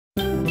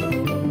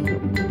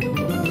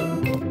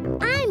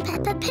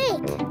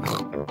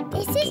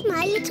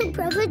little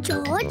brother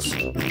George.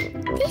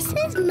 This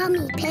is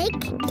Mummy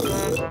Pig.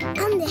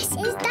 And this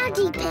is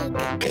Daddy Pig.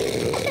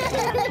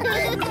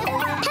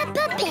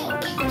 Peppa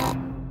Pig.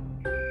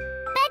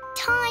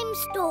 Bedtime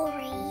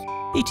story.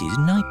 It is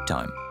night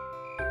time.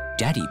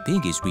 Daddy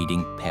Pig is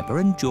reading Peppa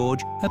and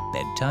George a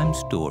bedtime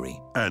story.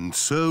 And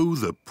so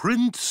the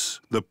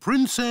prince, the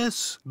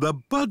princess, the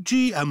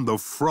budgie and the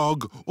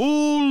frog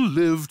all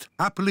lived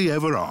happily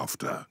ever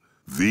after.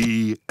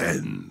 The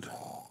end.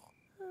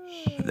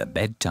 The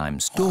bedtime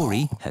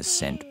story has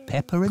sent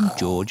Peppa and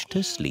George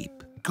to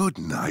sleep. Good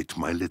night,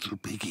 my little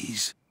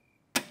piggies.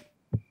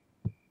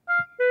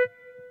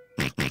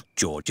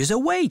 George is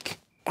awake.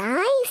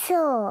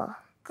 Dinosaur.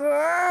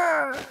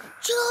 George,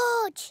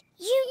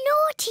 you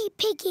naughty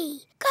piggy.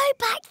 Go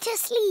back to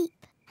sleep.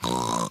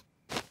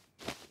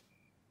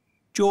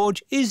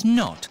 George is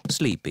not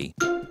sleepy.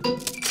 George!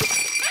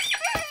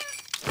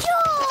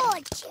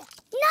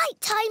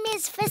 Nighttime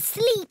is for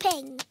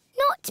sleeping,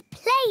 not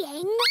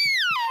playing.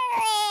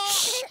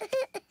 Shh!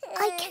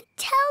 I can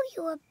tell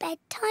you a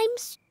bedtime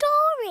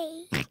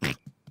story.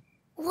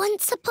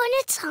 Once upon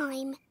a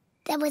time,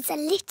 there was a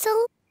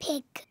little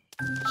pig.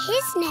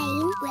 His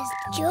name was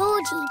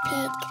Georgie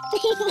Pig.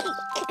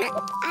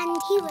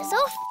 And he was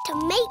off to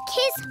make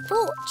his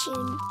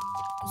fortune.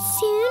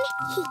 Soon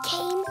he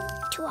came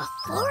to a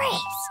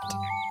forest.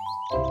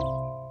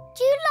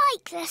 Do you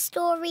like the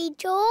story,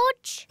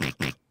 George?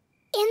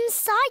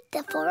 Inside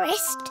the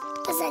forest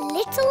was a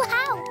little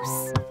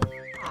house.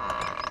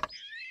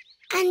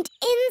 And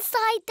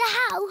inside the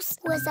house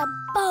was a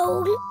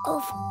bowl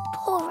of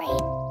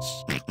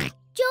porridge.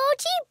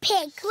 Georgie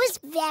Pig was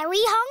very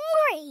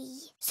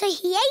hungry, so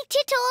he ate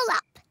it all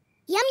up.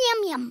 Yum,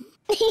 yum, yum.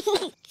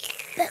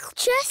 But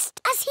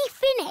just as he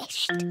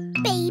finished,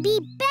 Baby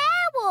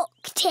Bear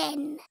walked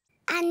in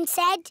and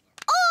said,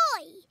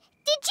 "Oi,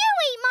 did you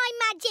eat my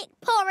magic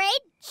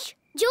porridge?"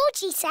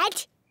 Georgie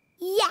said,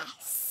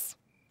 "Yes."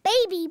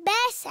 Baby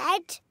Bear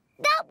said,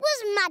 "That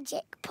was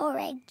magic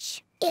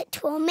porridge.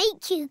 It will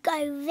make you go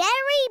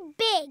very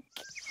big."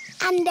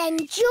 And then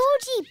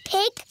Georgie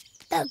Pig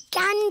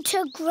began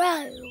to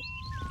grow.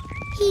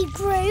 He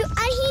grew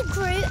and he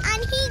grew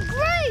and he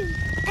grew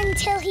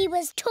until he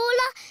was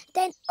taller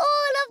than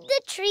all of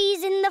the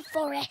trees in the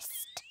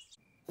forest.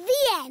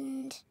 The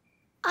end.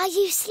 Are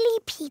you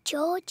sleepy,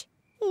 George?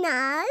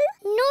 No.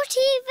 Not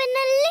even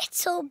a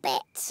little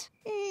bit?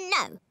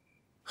 No.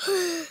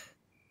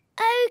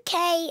 OK,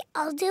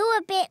 I'll do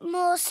a bit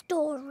more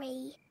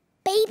story.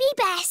 Baby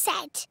Bear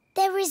said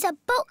there is a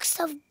box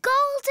of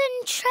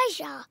golden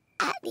treasure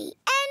at the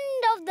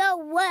end of the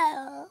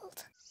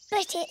world.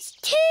 But it's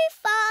too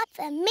far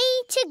for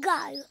me to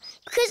go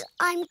because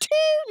I'm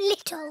too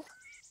little.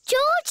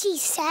 Georgie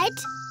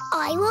said,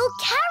 "I will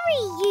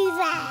carry you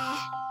there."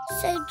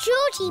 So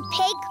Georgie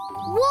Pig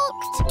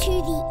walked to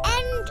the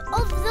end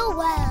of the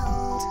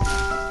world.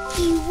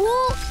 He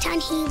walked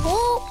and he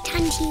walked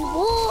and he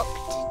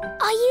walked.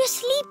 Are you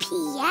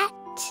sleepy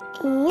yet?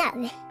 No.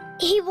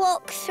 He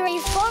walked through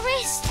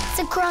forests,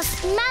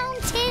 across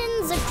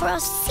mountains,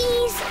 across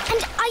seas.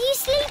 And are you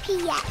sleepy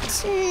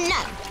yet?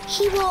 No.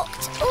 He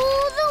walked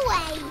all the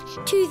way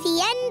to the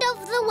end of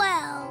the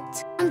world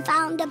and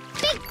found a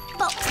big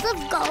box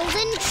of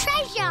golden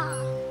treasure.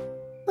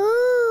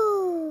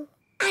 Ooh.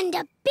 And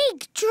a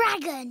big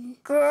dragon.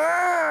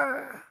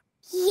 Grrr.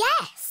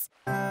 Yes,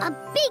 a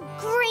big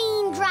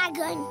green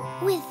dragon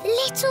with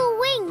little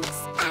wings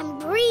and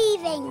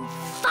breathing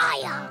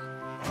fire.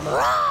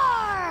 Roar!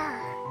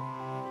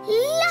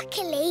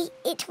 Luckily,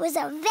 it was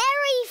a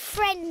very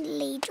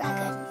friendly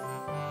dragon.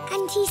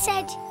 And he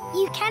said,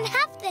 "You can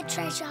have the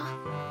treasure."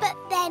 But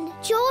then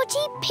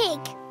Georgie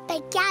Pig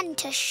began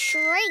to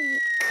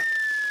shrink.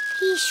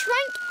 He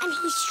shrank and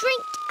he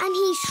shrinked and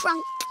he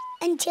shrunk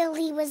until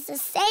he was the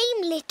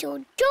same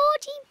little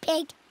Georgie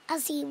Pig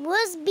as he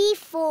was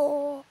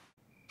before.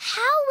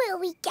 "How will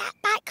we get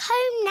back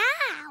home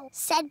now?"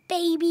 said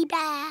Baby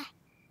Bear.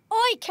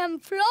 "I can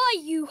fly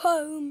you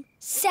home,"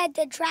 said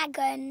the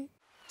dragon.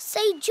 So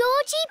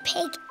Georgie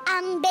Pig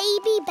and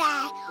Baby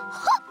Bear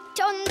hopped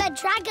on the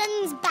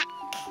dragon's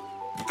back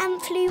and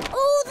flew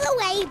all the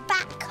way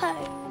back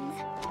home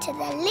to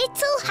the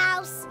little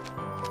house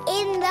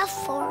in the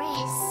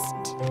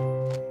forest.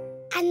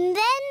 And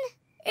then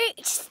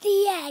it's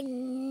the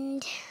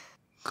end.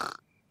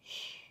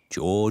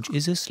 George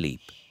is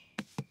asleep.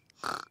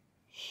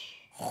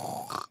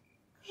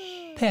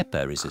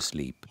 Peppa is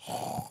asleep.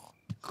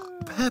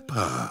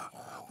 Peppa,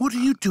 what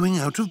are you doing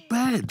out of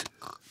bed?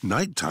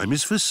 Nighttime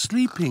is for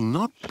sleeping,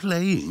 not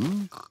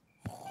playing.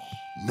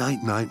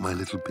 Night-night, my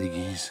little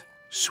piggies.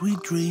 Sweet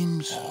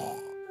dreams.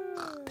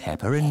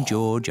 Peppa and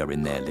George are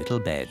in their little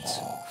beds,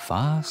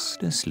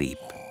 fast asleep.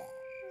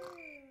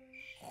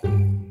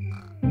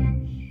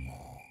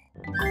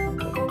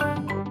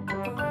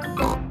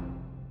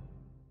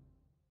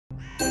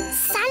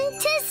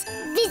 Santa's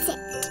visit.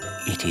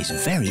 It is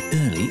very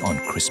early on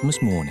Christmas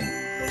morning.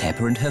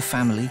 Peppa and her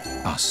family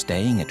are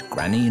staying at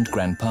Granny and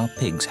Grandpa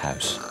Pig's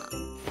house.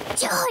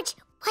 George,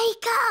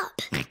 wake up!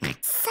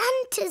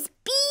 Santa's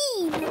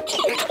bean.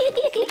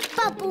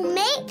 Bubble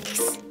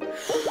mix.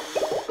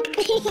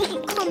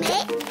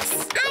 Comics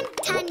and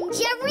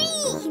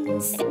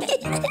tangerines.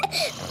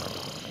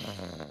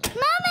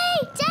 Mummy!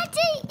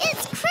 Daddy!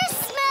 It's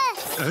Christmas!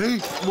 Hey,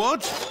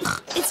 what?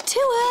 It's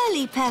too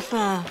early,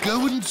 Peppa.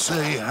 Go and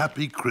say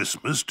Happy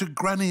Christmas to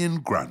Granny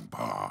and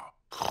Grandpa.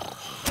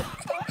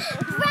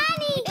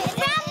 Granny!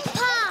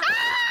 Grandpa!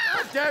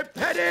 Don't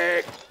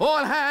panic!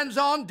 All hands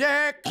on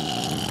deck!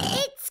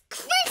 It's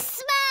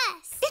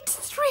Christmas! It's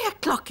 3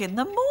 o'clock in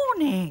the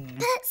morning.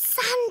 But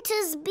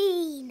Santa's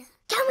been.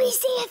 Can we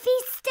see if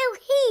he's still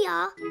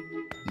here?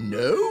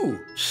 No,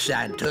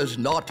 Santa's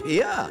not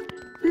here.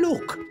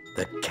 Look,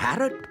 the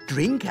carrot,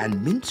 drink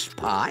and mince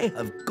pie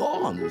have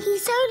gone.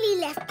 He's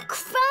only left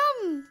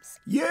crumbs.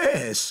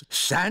 Yes,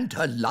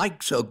 Santa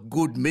likes a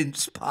good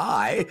mince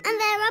pie. And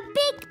there are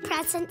big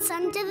presents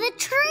under the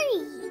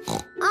tree.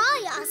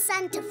 I asked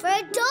Santa for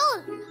a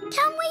doll.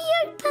 Can we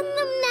open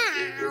them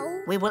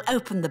now? We will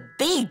open the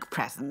big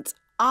presents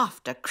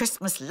after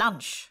Christmas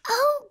lunch.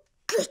 Oh,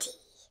 goody.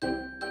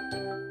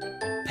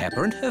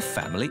 Peppa and her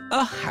family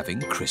are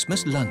having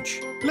Christmas lunch.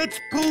 Let's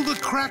pull the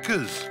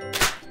crackers.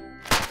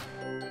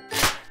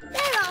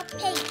 There are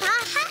paper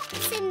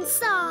hats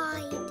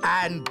inside.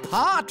 And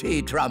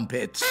party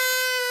trumpets.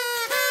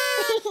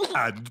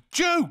 And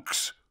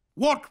jokes.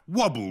 What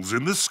wobbles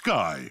in the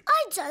sky?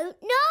 I don't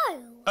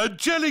know. A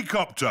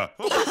jellycopter.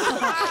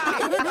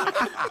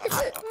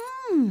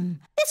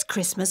 This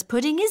Christmas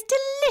pudding is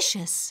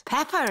delicious.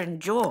 Peppa and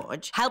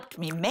George helped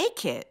me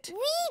make it.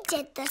 We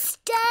did the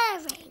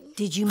stirring.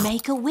 Did you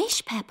make a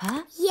wish,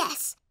 Peppa?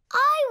 Yes,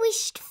 I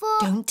wished for...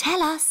 Don't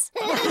tell us.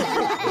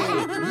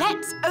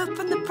 Let's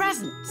open the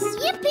presents.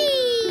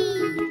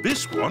 Yippee!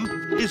 This one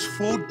is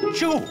for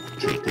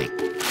George.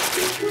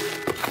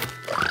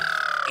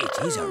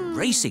 It is a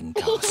racing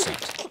car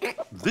set.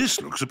 This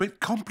looks a bit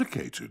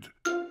complicated.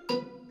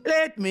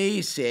 Let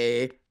me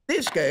see.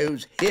 This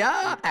goes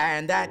here,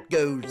 and that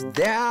goes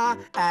there,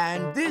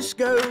 and this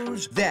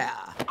goes there.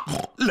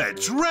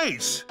 Let's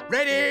race.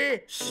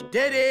 Ready,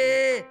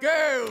 steady,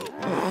 go!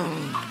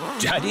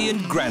 Daddy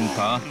and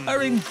Grandpa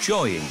are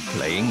enjoying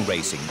playing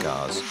racing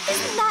cars.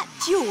 Isn't that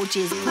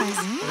George's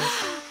present?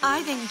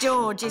 I think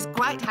George is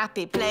quite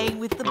happy playing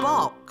with the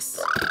box.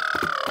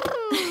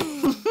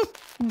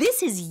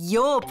 This is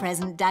your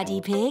present, Daddy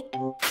Pig.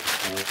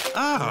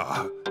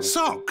 Ah,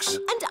 socks.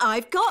 And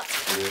I've got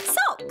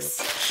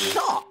socks.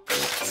 Socks.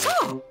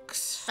 Socks.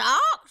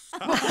 Socks?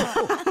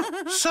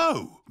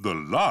 So, the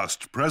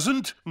last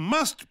present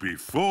must be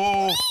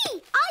for...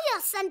 I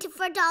asked Santa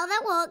for a doll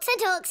that walks and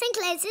talks and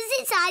closes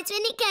its eyes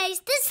when it goes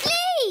to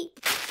sleep.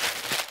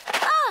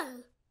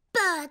 Oh,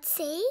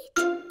 birdseed.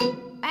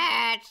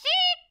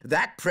 Birdseed?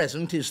 That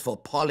present is for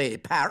Polly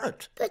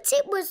Parrot. But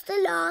it was the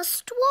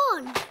last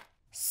one.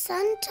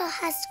 Santa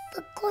has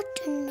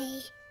forgotten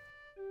me.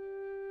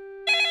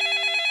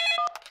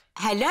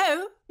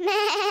 Hello?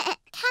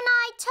 Can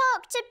I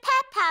talk to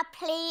Peppa,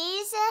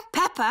 please?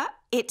 Peppa,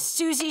 it's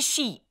Suzy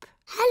Sheep.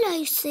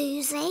 Hello,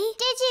 Susie.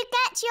 Did you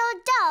get your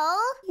doll?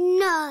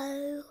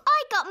 No.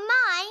 I got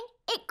mine.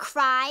 It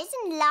cries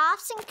and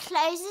laughs and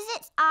closes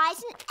its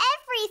eyes and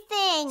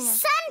everything.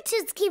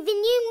 Santa's given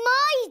you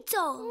my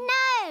doll.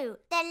 No,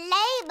 the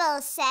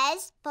label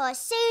says for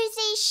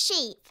Suzy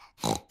Sheep.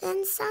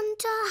 Then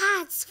Santa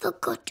has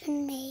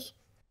forgotten me.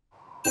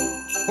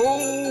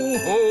 Ho,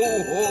 ho,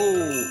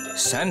 ho!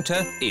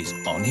 Santa is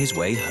on his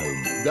way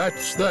home.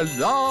 That's the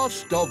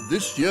last of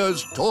this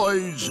year's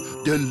toys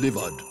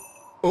delivered.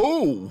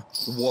 Oh,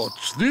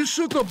 what's this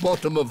at the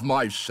bottom of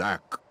my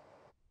sack?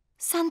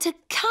 Santa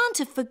can't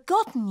have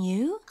forgotten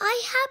you.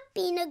 I have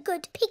been a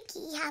good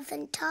piggy,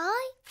 haven't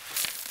I?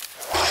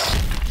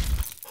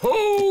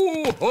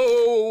 Ho,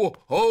 ho,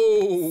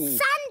 ho!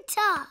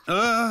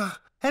 Santa!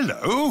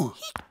 Hello.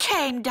 He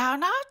came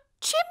down our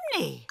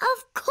chimney.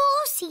 Of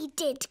course he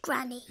did,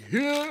 Granny.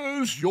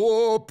 Here's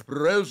your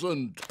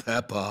present,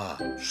 Peppa.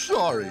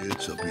 Sorry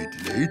it's a bit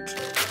late.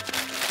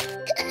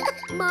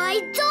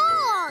 My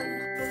doll!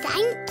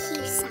 Thank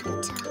you,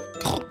 Santa.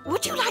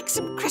 Would you like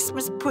some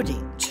Christmas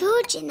pudding?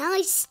 George and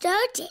I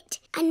stirred it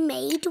and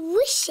made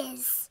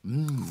wishes.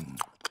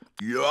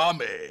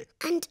 Yummy.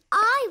 And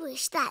I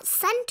wish that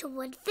Santa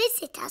would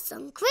visit us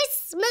on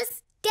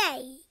Christmas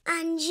Day.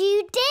 And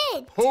you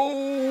did.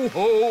 Ho,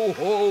 ho,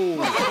 ho!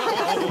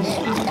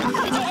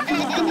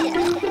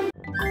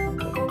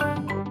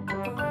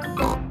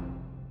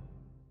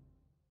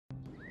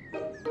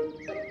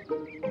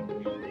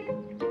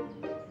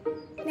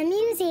 The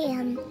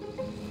museum.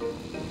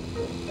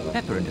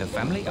 Peppa and her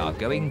family are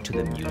going to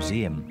the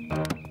museum.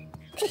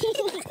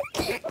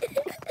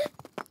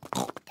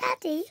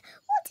 Daddy,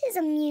 what is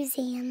a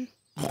museum?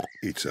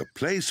 It's a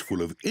place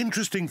full of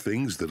interesting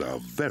things that are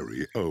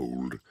very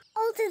old.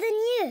 Older than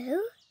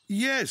you?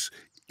 Yes,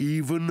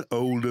 even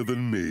older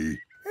than me.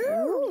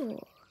 Ooh,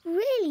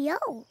 really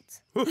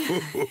old.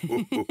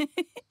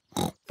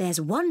 There's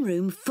one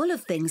room full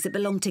of things that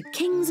belong to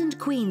kings and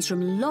queens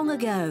from long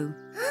ago.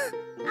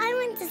 I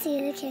want to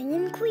see the King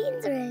and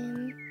Queen's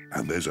room.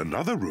 And there's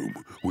another room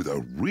with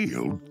a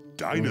real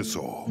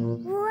dinosaur.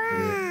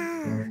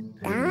 Wow!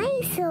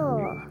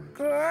 Dinosaur!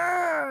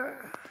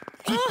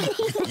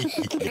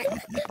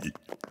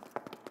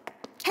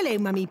 Hello,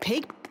 Mummy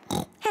Pig.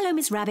 Hello,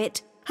 Miss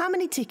Rabbit. How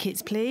many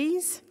tickets,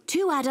 please?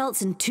 2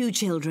 adults and 2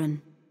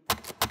 children.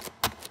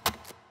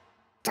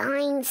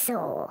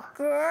 Dinosaur!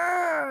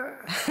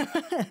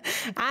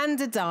 And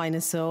a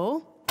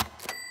dinosaur.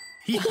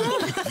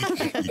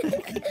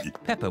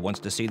 Peppa wants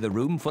to see the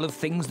room full of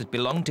things that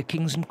belonged to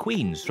kings and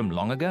queens from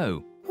long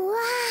ago.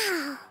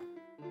 Wow!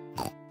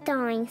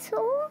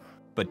 Dinosaur?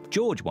 But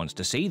George wants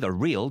to see the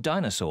real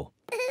dinosaur.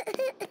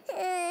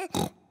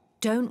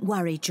 Don't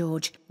worry,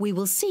 George. We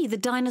will see the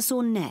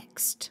dinosaur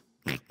next.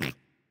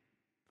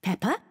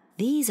 Peppa,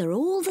 these are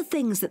all the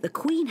things that the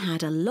Queen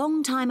had a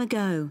long time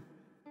ago.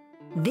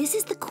 This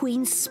is the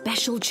Queen's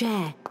special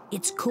chair.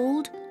 It's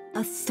called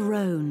a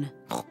throne.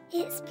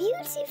 It's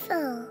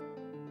beautiful.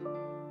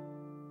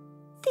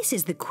 This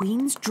is the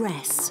Queen's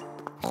dress.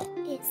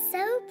 It's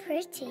so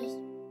pretty.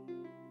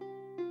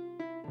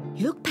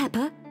 Look,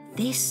 Peppa,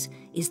 this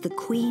is the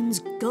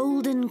Queen's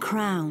golden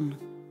crown.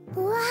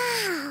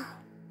 Wow!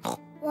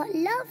 What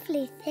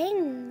lovely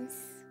things.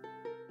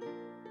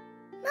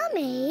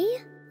 Mummy,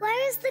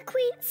 where is the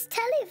Queen's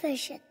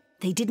television?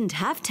 They didn't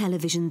have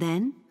television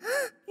then.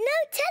 No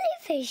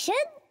television?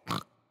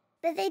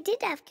 But they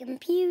did have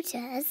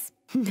computers.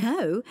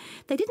 No,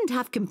 they didn't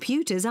have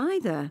computers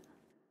either.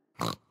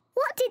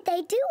 What did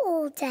they do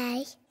all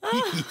day?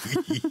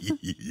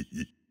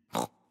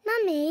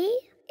 Mummy,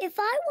 if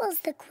I was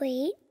the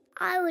Queen,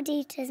 I would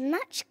eat as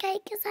much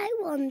cake as I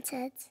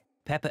wanted.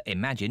 Peppa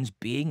imagines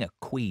being a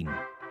queen.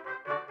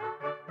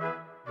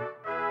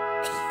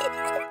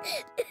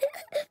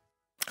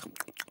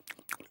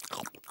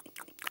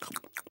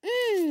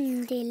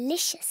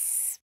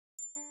 Delicious.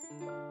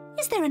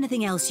 Is there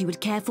anything else you would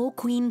care for,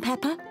 Queen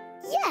Peppa?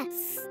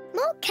 Yes,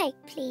 more cake,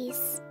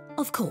 please.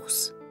 Of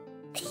course.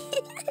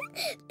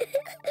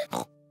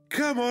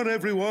 Come on,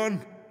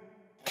 everyone.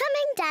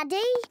 Coming,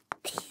 Daddy.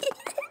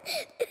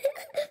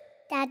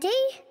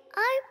 Daddy,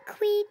 I'm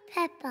Queen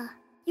Peppa.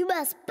 You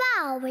must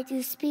bow when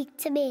you speak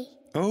to me.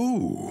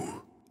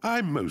 Oh,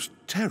 I'm most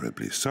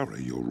terribly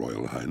sorry, Your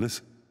Royal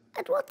Highness.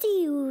 And what do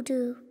you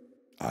do?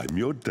 I'm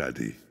your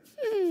daddy.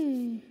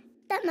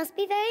 That must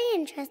be very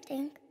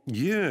interesting.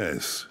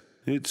 Yes,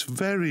 it's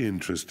very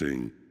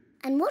interesting.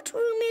 And what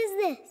room is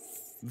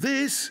this?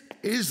 This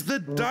is the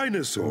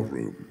dinosaur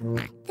room.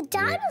 The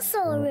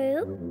dinosaur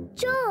room?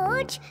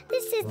 George,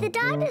 this is the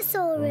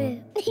dinosaur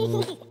room.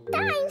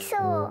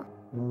 Dinosaur!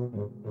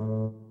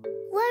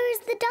 Where is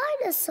the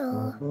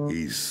dinosaur?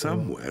 He's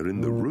somewhere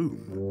in the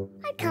room.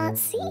 I can't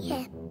see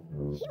him.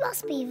 He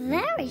must be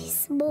very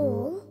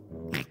small.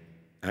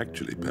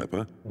 Actually,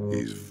 Peppa,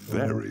 he's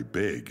very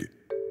big.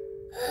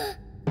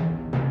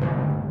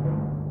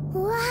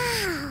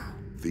 Wow!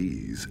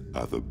 These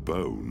are the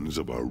bones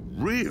of a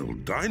real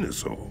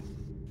dinosaur.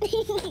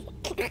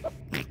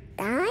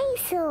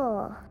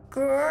 Dinosaur!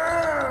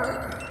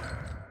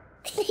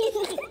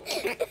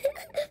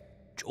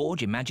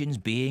 George imagines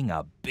being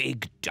a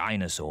big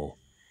dinosaur.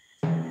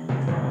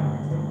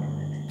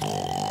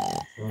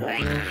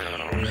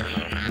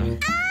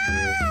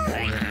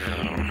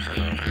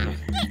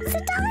 It's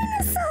a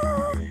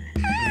dinosaur!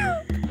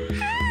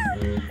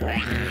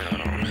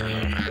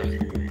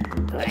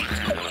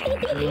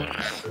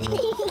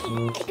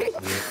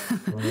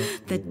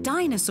 The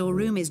dinosaur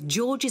room is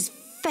George's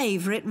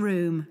favourite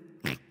room.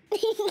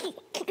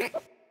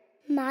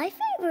 My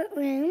favourite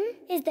room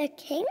is the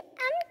King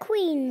and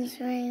Queen's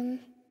room.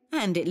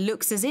 And it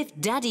looks as if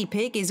Daddy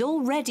Pig is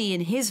already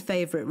in his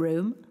favourite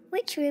room.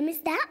 Which room is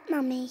that,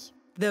 Mummy?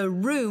 The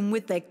room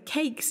with the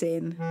cakes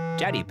in.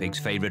 Daddy Pig's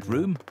favourite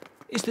room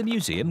is the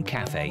museum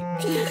cafe.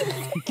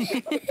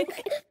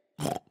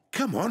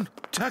 Come on,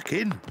 tuck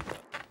in.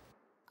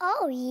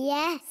 Oh,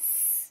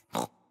 yes.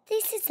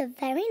 This is a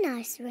very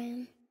nice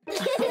room.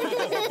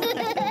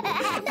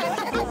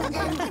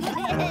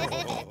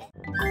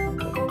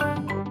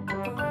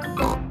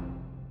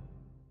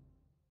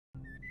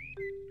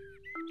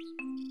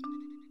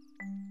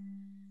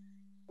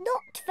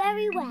 Not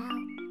very well.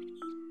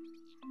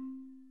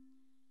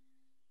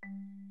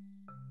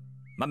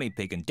 Mummy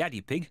Pig and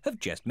Daddy Pig have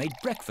just made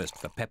breakfast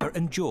for Peppa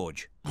and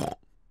George.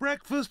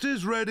 Breakfast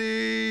is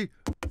ready.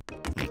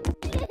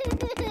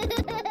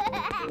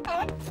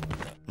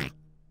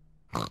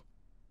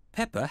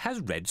 Peppa has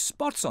red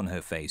spots on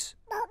her face.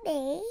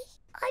 Mummy,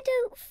 I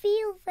don't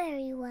feel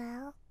very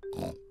well.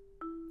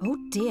 Oh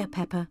dear,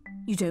 Peppa,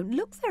 you don't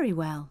look very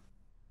well.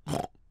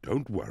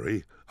 Don't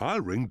worry,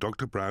 I'll ring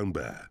Dr. Brown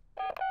Bear.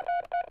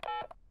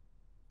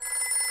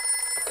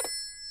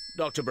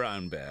 Dr.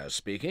 Brown Bear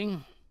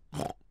speaking.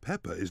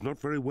 Peppa is not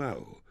very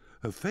well.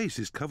 Her face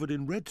is covered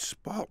in red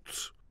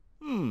spots.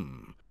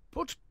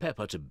 Put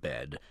Peppa to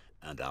bed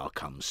and I'll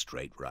come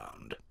straight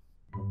round.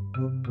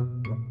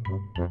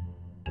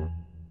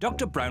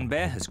 Dr. Brown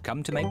Bear has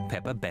come to make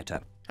Peppa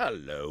better.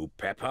 Hello,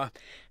 Peppa.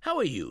 How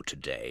are you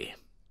today?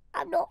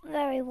 I'm not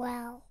very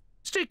well.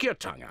 Stick your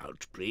tongue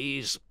out,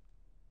 please.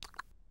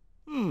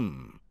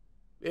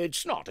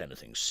 It's not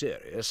anything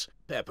serious.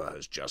 Peppa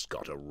has just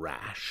got a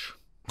rash.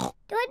 Do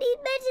I need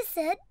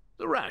medicine?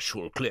 The rash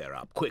will clear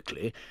up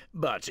quickly,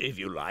 but if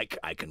you like,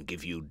 I can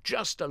give you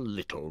just a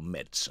little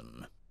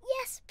medicine.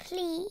 Yes,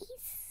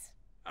 please.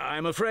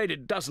 I'm afraid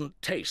it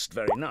doesn't taste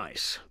very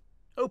nice.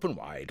 Open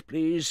wide,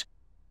 please.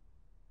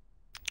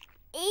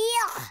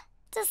 Ew!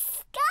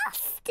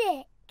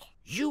 Disgusting!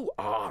 You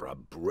are a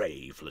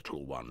brave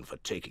little one for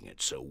taking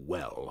it so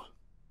well.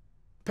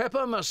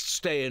 Peppa must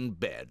stay in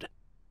bed.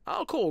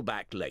 I'll call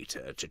back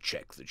later to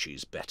check that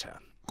she's better.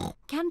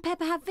 Can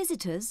Peppa have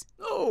visitors?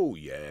 Oh,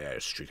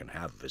 yes, she can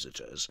have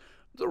visitors.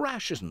 The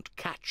rash isn't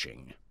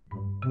catching.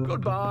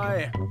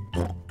 Goodbye.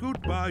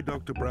 Goodbye,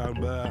 Dr. Brown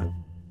Bear.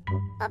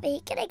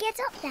 Mummy, can I get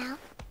up now?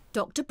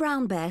 Dr.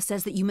 Brown Bear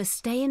says that you must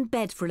stay in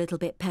bed for a little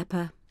bit,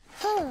 Peppa.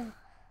 Oh,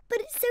 but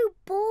it's so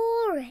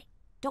boring.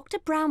 Dr.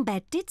 Brown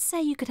Bear did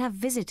say you could have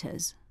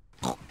visitors.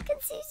 Can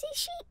Suzy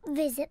Sheep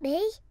visit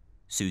me?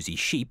 Suzy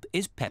Sheep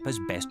is Peppa's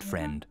best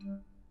friend.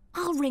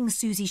 I'll ring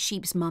Suzy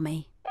Sheep's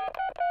mummy.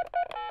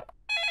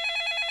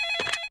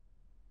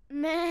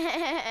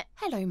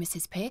 Hello,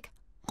 Mrs. Pig.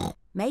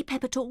 May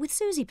Peppa talk with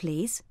Suzy,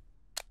 please?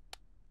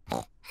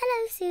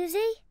 Hello,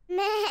 Suzy.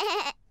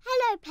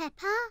 Hello,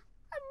 Peppa.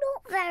 I'm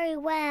not very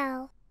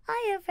well.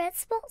 I have red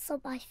spots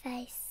on my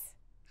face.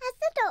 Has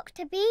the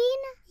doctor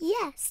been?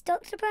 Yes,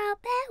 Dr. Brown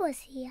Bear was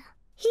here.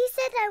 He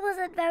said I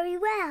wasn't very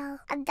well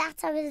and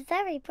that I was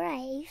very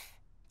brave.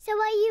 So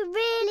are you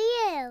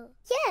really ill?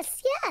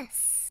 Yes.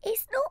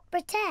 It's not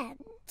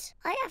pretend.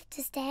 I have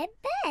to stay in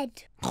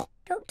bed.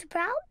 Dr.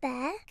 Brown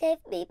Bear gave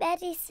me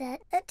medicine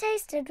that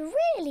tasted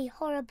really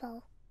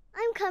horrible.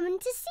 I'm coming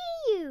to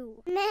see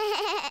you.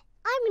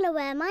 I'm going to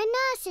wear my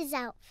nurse's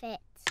outfit.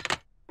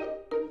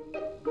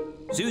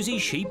 Suzy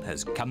Sheep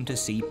has come to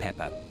see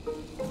Peppa.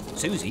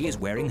 Suzy is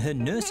wearing her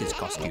nurse's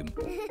costume.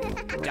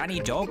 Danny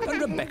Dog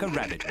and Rebecca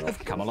Rabbit have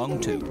come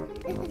along too.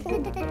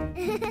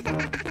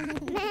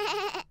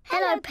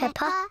 Hello,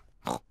 Peppa.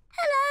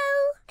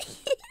 Hello.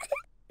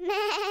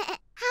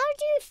 How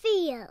do you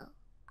feel?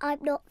 I'm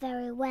not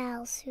very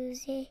well,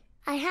 Suzy.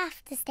 I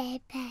have to stay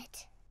in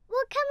bed.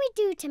 What can we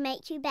do to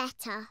make you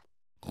better?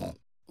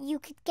 You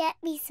could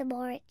get me some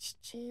orange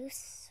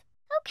juice.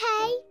 OK.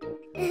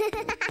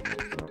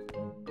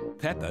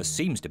 Peppa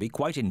seems to be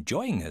quite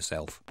enjoying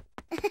herself.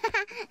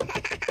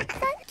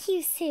 Thank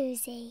you,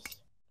 Suzy.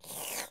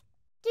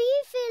 Do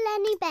you feel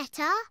any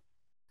better?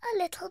 A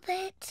little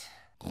bit.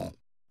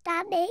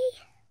 Danny?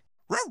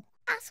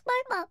 Ask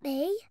my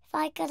mummy if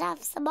I could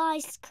have some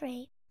ice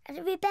cream.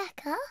 And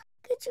Rebecca,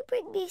 could you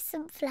bring me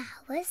some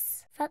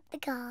flowers from the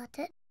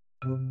garden?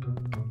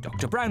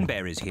 Dr. Brown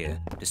Bear is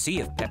here to see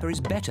if Peppa is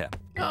better.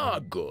 Ah,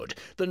 good.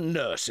 The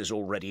nurse is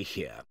already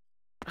here.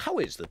 How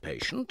is the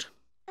patient?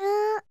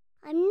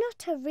 I'm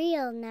not a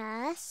real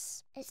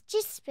nurse. It's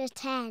just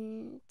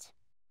pretend.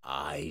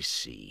 I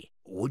see.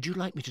 Would you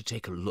like me to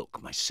take a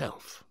look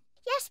myself?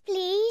 Yes,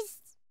 please.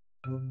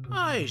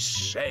 I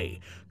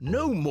say,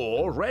 no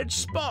more red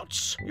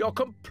spots. You're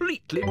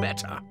completely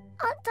better.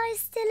 Aren't I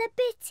still a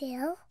bit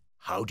ill?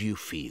 How do you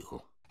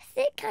feel? I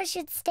think I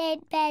should stay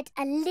in bed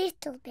a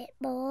little bit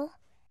more.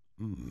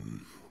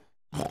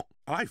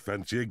 I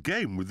fancy a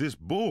game with this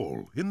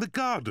ball in the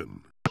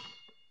garden.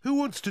 Who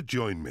wants to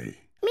join me?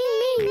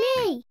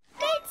 Me!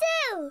 Me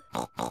too!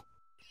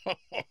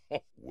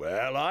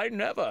 Well, I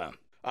never.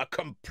 A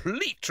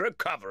complete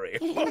recovery.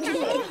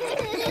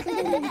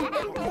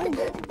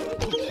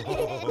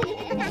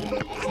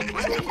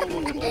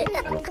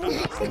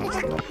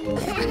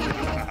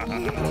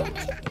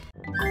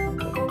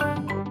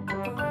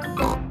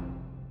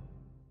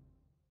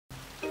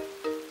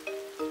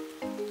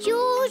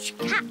 George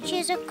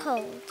catches a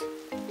cold.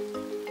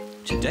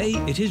 Today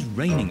it is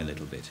raining a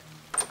little bit.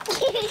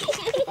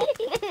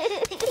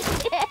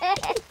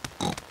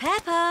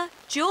 Peppa,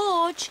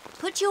 George,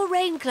 put your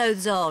rain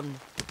clothes on.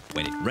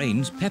 When it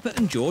rains, Peppa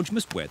and George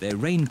must wear their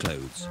rain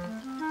clothes.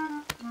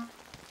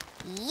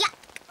 Yuck!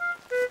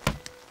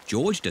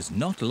 George does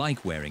not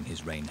like wearing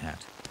his rain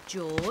hat.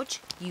 George,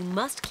 you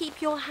must keep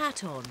your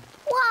hat on.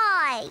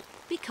 Why?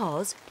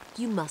 Because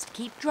you must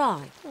keep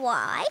dry.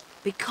 Why?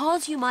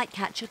 Because you might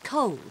catch a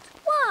cold.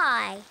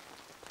 Why?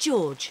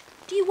 George,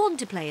 do you want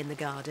to play in the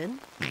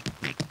garden?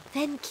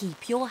 Then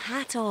keep your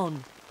hat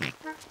on.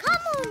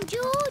 Come on,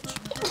 George.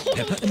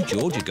 Peppa and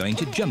George are going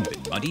to jump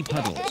in muddy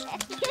puddles.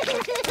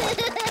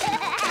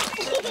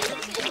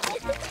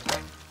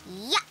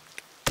 Yuck!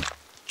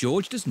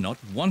 George does not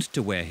want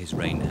to wear his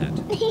rain hat.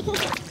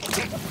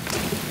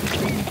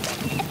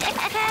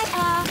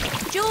 Peppa,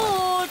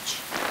 George!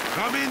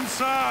 Come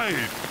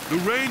inside. The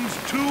rain's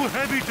too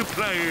heavy to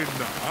play in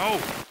now.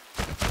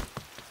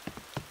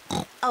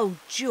 Oh,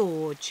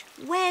 George,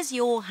 where's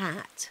your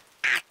hat?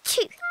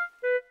 Achoo!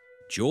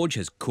 George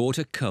has caught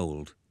a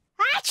cold.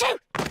 Achoo!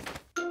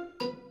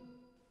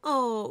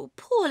 Oh,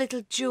 poor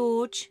little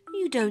George.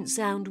 You don't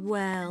sound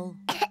well.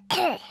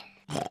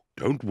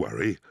 Don't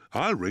worry.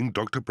 I'll ring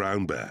Dr.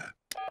 Brown Bear.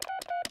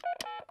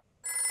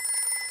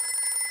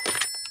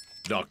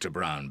 Dr.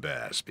 Brown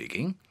Bear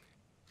speaking.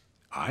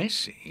 I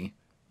see.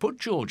 Put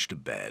George to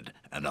bed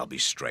and I'll be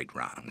straight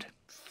round.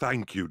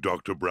 Thank you,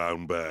 Dr.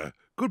 Brown Bear.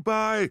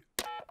 Goodbye.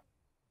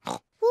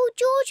 Will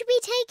George be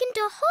taken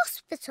to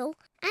hospital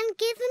and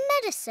given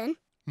medicine?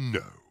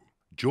 No,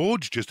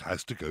 George just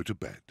has to go to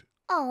bed.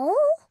 Oh,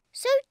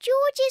 so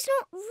George is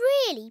not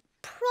really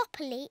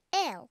properly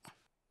ill.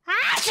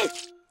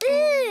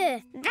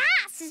 Ugh,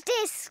 that's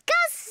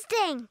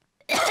disgusting.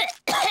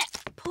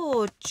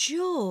 Poor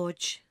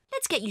George.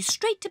 Let's get you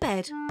straight to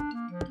bed.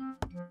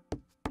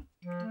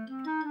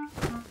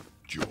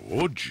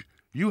 George,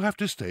 you have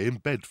to stay in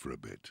bed for a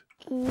bit.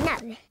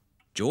 No.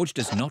 George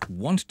does not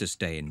want to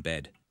stay in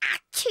bed.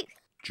 Achoo.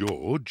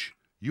 George,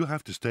 you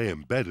have to stay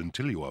in bed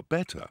until you are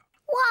better.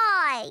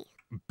 Why?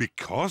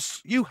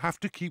 Because you have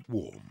to keep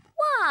warm.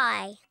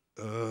 Why?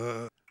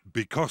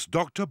 Because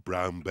Dr.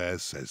 Brown Bear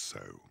says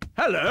so.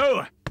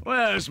 Hello,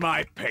 where's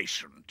my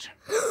patient?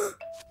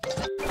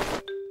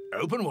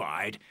 Open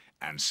wide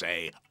and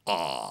say,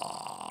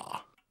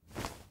 "Ah."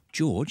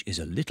 George is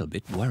a little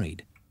bit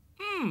worried.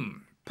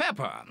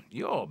 Peppa,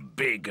 you're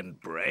big and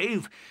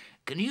brave.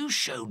 Can you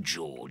show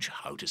George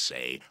how to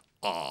say,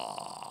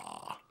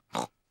 "Ah"?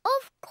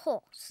 Of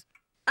course.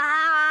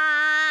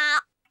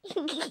 Ah.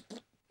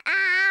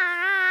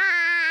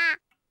 Ah.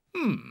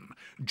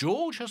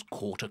 George has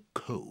caught a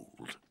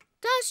cold.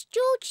 Does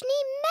George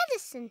need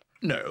medicine?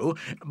 No,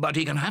 but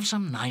he can have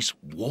some nice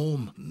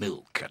warm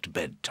milk at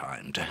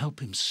bedtime to help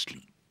him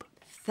sleep.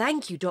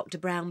 Thank you, Dr.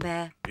 Brown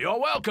Bear. You're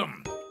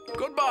welcome.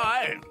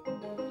 Goodbye.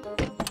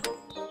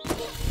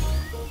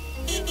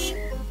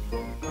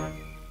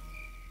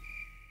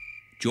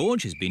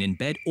 George has been in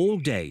bed all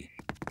day.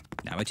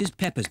 Now it is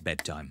Peppa's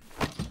bedtime.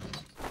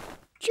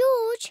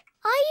 George,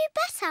 are you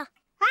better?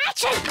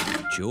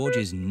 Achoo! George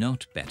is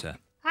not better.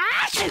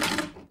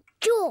 Achoo!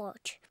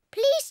 George,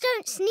 please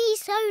don't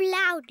sneeze so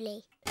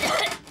loudly.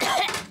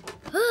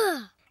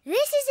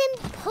 This is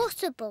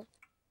impossible.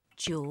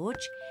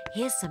 George,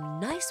 here's some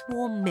nice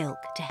warm milk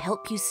to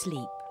help you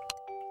sleep.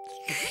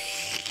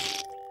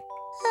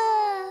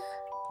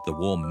 The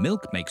warm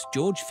milk makes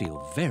George feel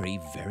very,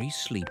 very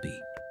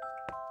sleepy.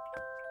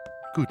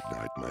 Good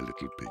night, my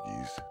little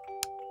piggies.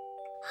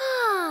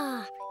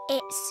 Ah,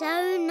 it's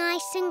so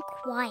nice and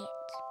quiet.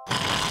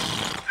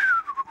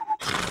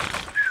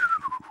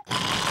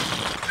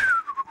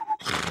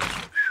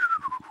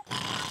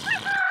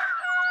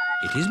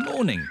 It is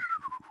morning.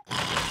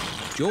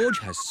 George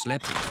has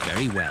slept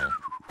very well.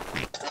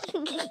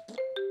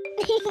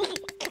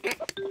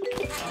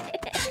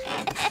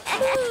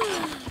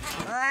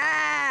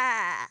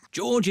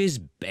 George is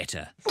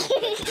better.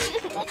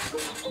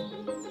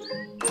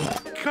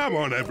 Come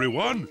on,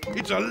 everyone.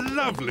 It's a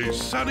lovely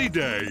sunny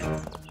day.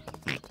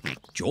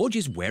 George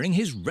is wearing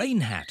his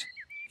rain hat.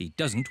 He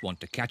doesn't want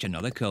to catch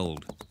another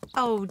cold.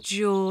 Oh,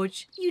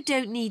 George, you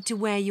don't need to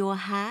wear your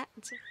hat.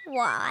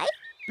 Why?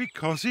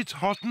 Because it's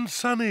hot and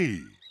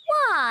sunny.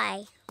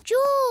 Why?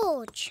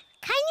 George,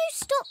 can you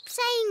stop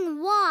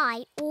saying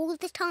why all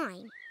the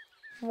time?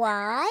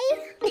 Why?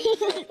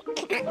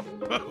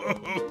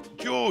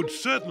 George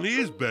certainly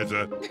is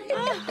better.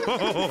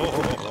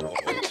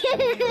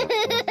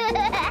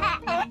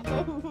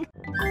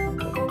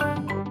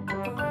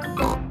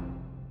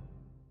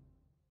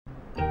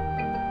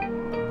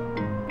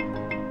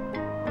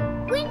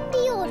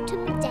 Windy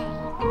autumn day.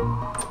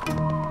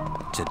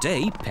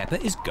 Today, Peppa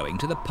is going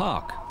to the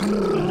park.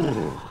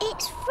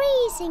 It's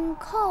freezing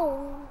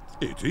cold.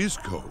 It is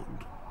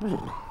cold.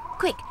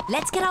 Quick,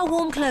 let's get our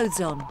warm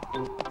clothes on.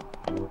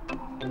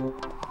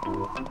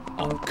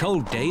 On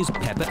cold days,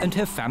 Peppa and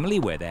her family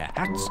wear their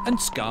hats and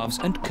scarves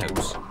and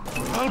coats.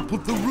 I'll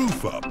put the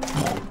roof up.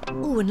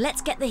 Oh, and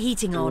let's get the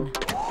heating on.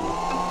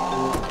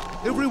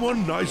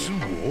 Everyone nice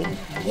and warm?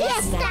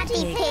 Yes,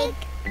 Daddy Pig.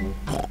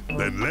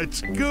 Then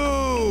let's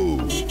go!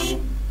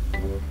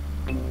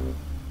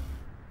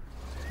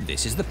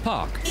 This is the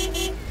park.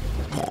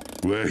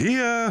 We're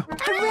here.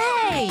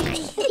 Hooray!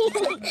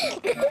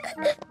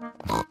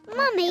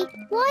 Mummy,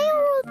 why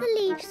are all the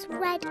leaves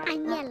red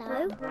and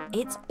yellow?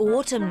 It's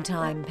autumn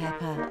time,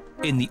 Peppa.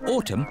 In the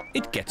autumn,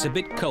 it gets a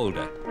bit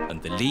colder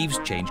and the leaves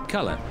change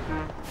colour.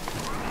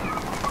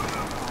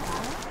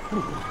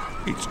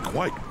 It's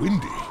quite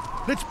windy.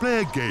 Let's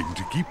play a game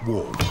to keep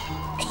warm.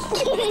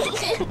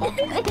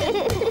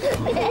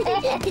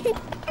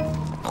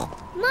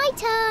 My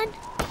turn.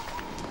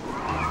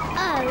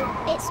 Oh,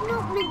 it's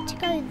not meant to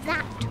go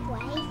that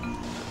way.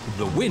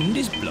 The wind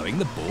is blowing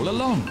the ball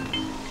along.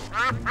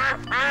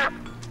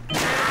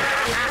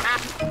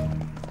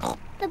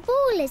 The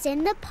ball is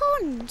in the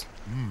pond.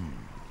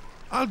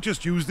 I'll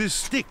just use this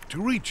stick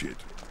to reach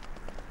it.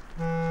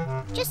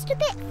 Just a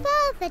bit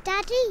further,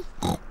 Daddy.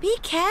 Be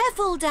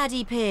careful,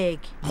 Daddy Pig.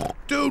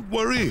 Don't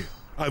worry.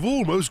 I've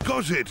almost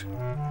got it.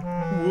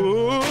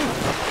 Whoa!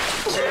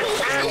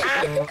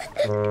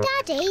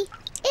 Daddy,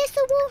 is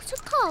the water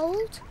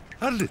cold?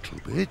 A little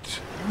bit.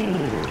 The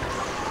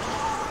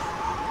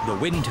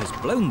wind has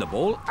blown the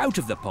ball out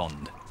of the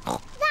pond.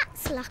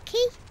 That's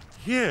lucky.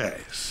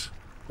 Yes.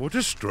 What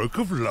a stroke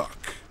of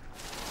luck.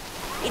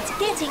 It's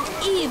getting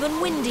even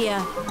windier.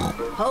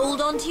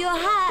 Hold on to your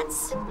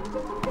hats.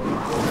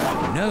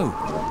 No,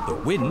 the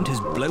wind has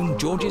blown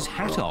George's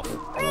hat off.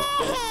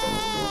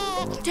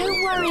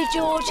 Don't worry,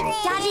 George.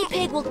 Daddy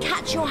Pig will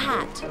catch your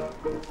hat.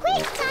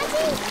 Quick,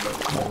 Daddy!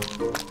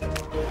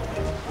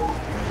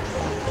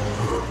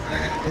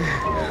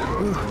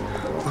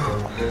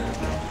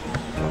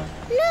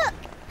 Look!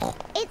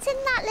 It's in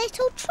that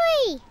little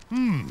tree.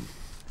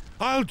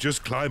 I'll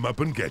just climb up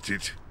and get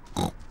it.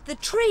 The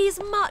tree is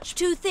much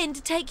too thin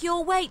to take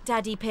your weight,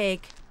 Daddy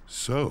Pig.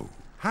 So,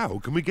 how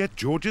can we get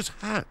George's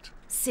hat?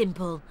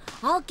 Simple.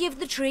 I'll give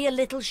the tree a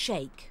little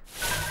shake.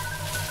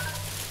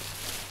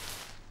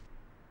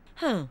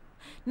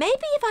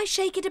 Maybe if I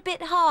shake it a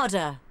bit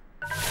harder.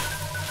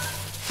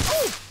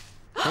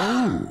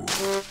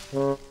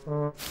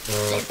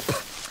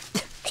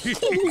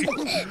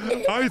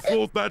 I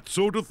thought that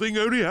sort of thing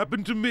only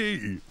happened to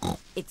me.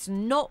 It's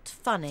not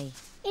funny.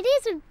 It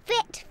is a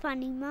bit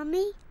funny,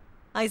 Mummy.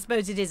 I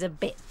suppose it is a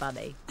bit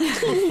funny.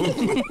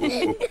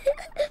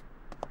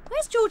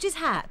 Where's George's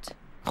hat?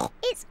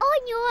 It's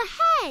on your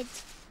head.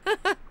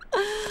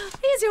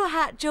 Here's your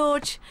hat,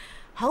 George.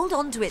 Hold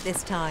on to it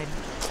this time.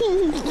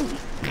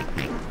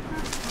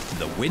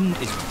 The wind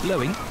is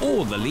blowing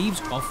all the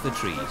leaves off the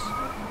trees.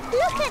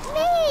 Look at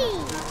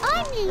me.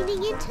 I'm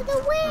leaning into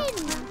the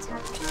wind.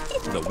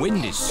 The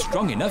wind is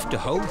strong enough to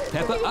hold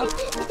Peppa up.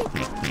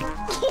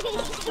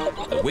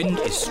 The wind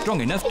is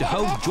strong enough to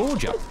hold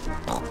George up.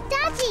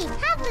 Daddy,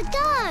 have a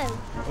go.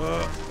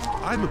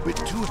 I'm a bit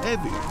too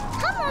heavy.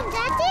 Come on,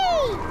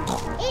 Daddy.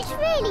 It's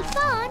really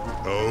fun.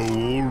 Oh,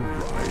 all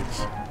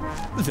right.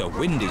 The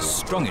wind is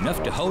strong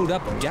enough to hold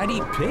up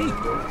Daddy Pig.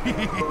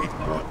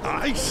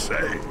 I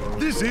say,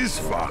 this is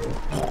fun.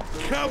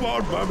 Come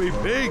on, Mummy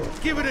Pig,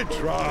 give it a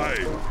try.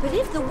 But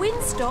if the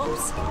wind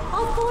stops,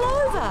 I'll fall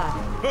over.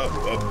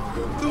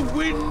 The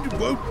wind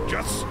won't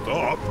just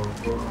stop.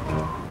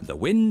 The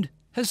wind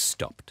has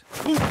stopped.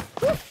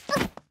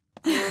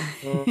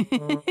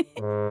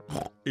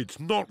 It's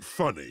not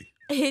funny.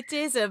 It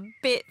is a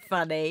bit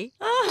funny.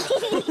 Now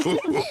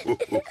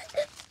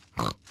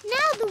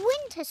the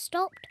wind has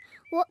stopped,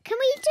 what can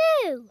we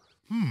do?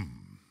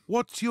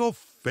 What's your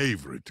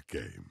favourite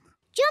game?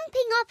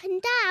 Jumping up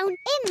and down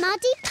in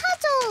muddy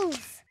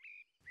puddles.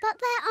 But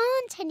there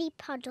aren't any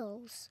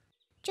puddles.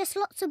 Just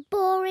lots of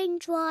boring,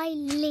 dry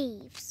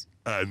leaves.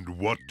 And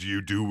what do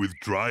you do with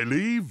dry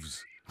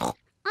leaves?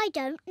 I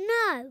don't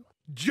know.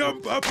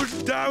 Jump up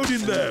and down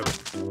in them.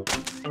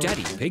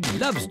 Daddy Pig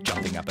loves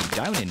jumping up and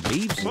down in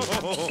leaves.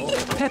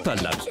 Peppa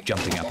loves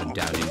jumping up and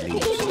down in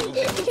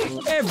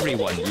leaves.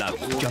 Everyone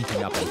loves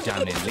jumping up and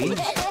down in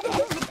leaves.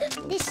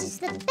 This is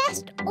the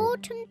best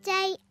autumn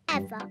day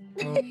ever.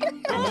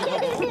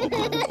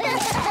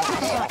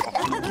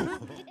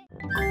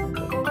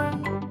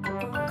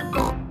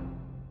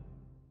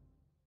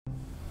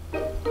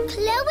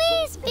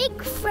 Chloe's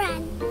big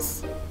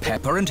friends.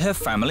 Peppa and her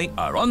family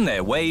are on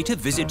their way to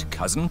visit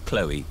Cousin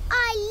Chloe.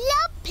 I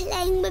love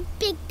playing with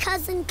big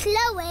cousin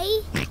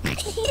Chloe.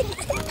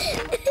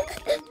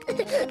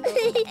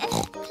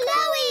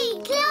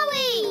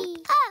 Chloe!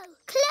 Oh,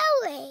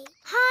 Chloe.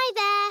 Hi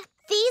there.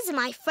 These are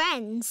my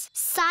friends,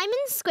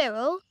 Simon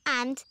Squirrel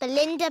and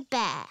Belinda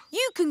Bear.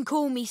 You can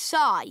call me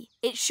Si.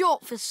 It's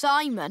short for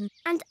Simon.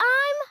 And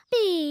I'm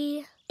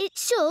Bee.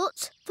 It's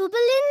short for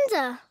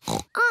Belinda.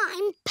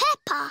 I'm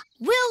Peppa.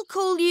 We'll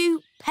call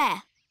you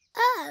Pe.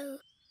 Oh.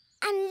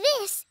 And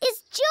this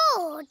is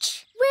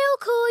George. We'll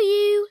call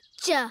you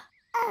J.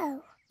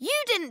 Oh.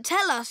 You didn't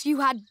tell us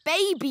you had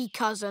baby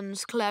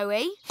cousins,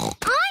 Chloe.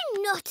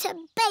 I'm not a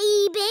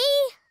baby.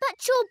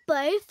 But you're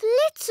both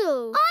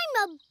little.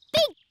 I'm a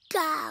big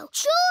girl.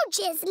 George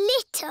is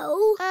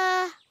little.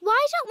 Why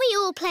don't we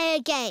all play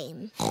a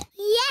game?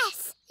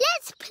 Yes.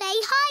 Let's play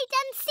hide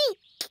and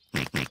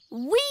seek.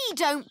 We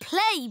don't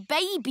play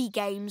baby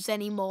games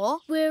anymore.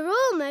 We're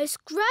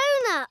almost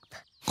grown up.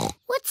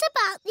 What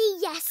about the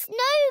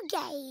yes-no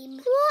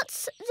game?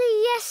 What's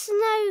the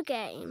yes-no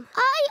game?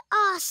 I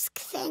ask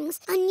things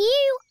and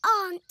you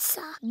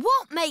answer.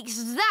 What makes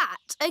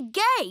that a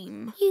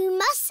game? You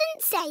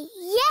mustn't say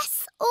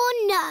yes or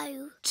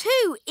no.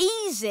 Too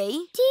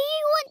easy. Do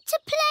you want to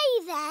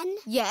play then?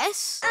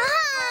 Yes.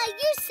 Ah,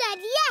 you said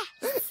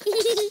yes.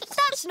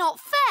 That's not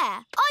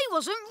fair. I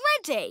wasn't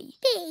ready.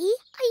 Bee,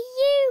 are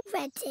you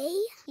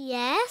ready?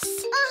 Yes.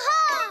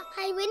 Aha!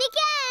 I win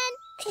again.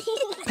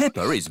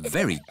 Peppa is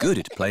very good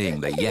at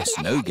playing the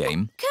yes-no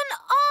game. Can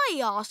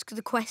I ask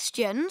the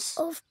questions?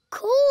 Of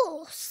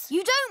course.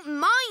 You don't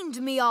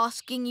mind me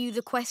asking you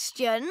the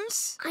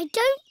questions? I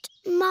don't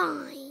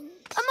mind.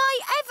 Am I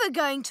ever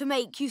going to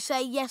make you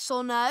say yes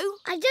or no?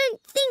 I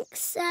don't think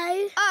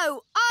so.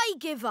 Oh, I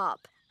give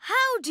up.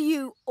 How do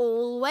you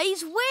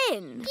always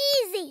win?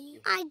 Easy.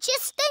 I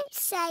just don't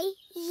say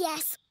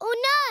yes or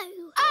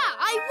no. Ah,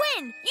 I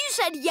win. You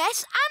said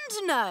yes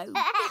and no.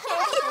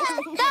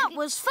 That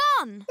was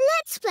fun.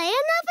 Let's play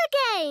another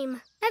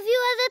game. Have you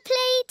ever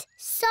played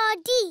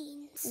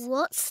sardines?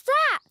 What's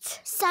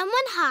that?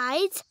 Someone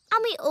hides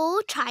and we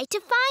all try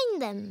to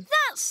find them.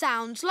 That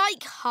sounds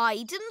like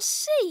hide and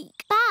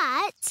seek.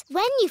 But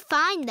when you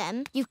find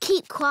them, you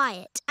keep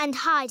quiet and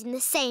hide in the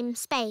same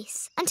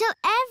space until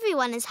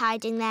everyone is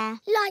hiding there.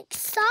 Like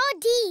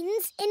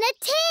sardines in a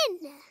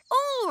tin.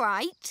 All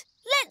right,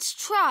 let's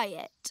try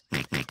it.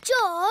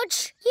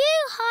 George,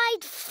 you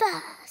hide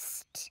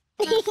first.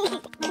 1,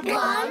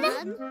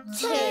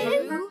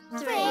 2,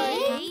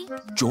 3.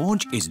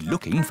 George is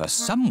looking for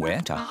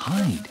somewhere to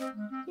hide.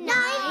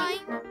 9,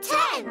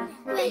 10.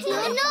 Wiggle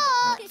or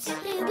not,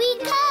 here we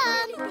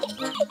come.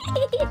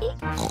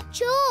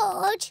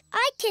 George,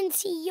 I can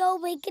see your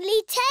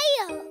wiggly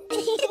tail.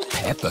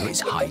 Peppa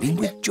is hiding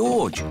with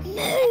George.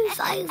 Move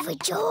over,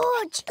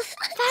 George.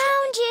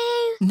 Found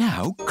you.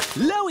 Now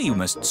Chloe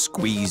must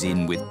squeeze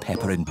in with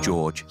Peppa and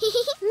George.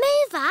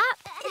 Move up.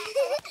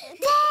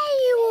 There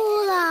you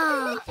all are.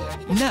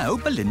 Now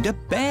Belinda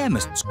Bear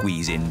must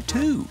squeeze in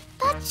too.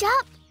 Budge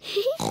up.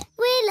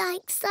 We're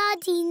like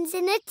sardines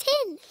in a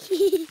tin.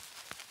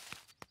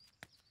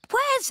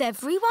 Where's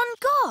everyone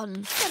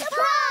gone?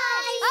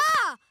 Surprise!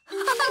 Ah!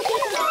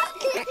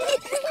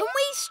 Can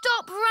we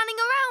stop running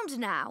around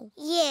now?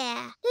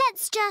 Yeah,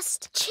 let's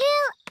just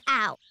chill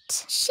out.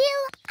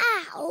 Chill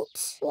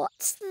out?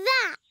 What's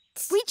that?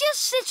 We just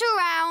sit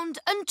around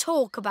and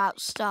talk about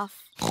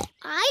stuff.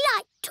 I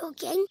like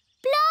talking.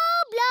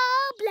 Blah,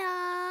 blah,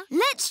 blah.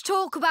 Let's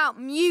talk about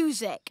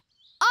music.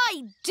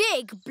 I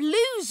dig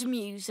blues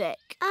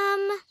music.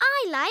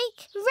 I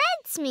like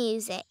Red's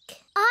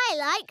music. I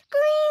like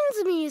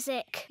Green's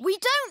music. We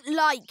don't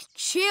like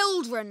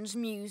children's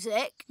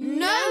music.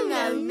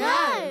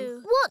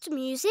 No. What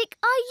music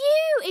are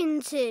you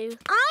into?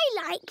 I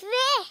like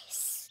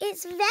this.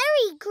 It's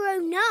very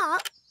grown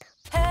up.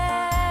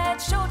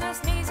 Head,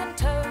 shoulders, knees and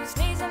toes,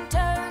 knees and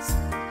toes.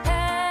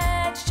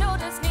 Head,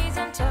 shoulders, knees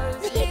and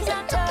toes, knees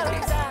and toes.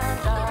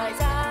 And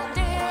eyes and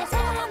ears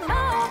and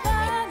mouth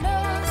and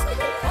nose.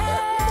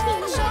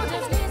 Head,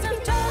 shoulders, knees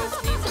and toes,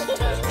 knees and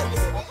toes.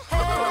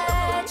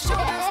 Head,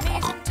 shoulders,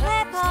 knees and toes.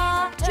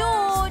 Peppa,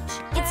 George,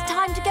 it's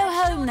time to go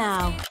home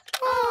now.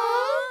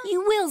 Aww.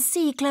 You will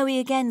see Chloe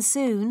again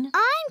soon.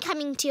 I'm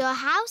coming to your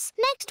house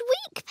next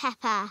week,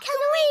 Peppa. Can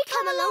we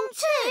come along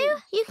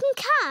too? You can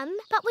come,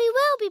 but we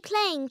will be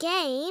playing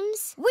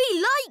games. We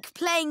like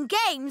playing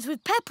games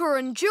with Peppa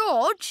and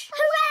George.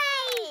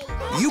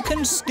 Hooray! You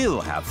can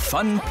still have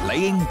fun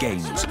playing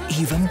games,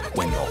 even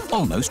when you're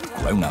almost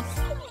grown up.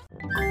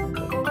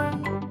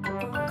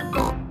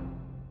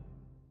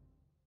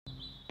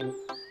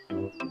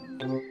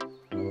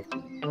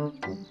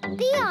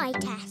 The eye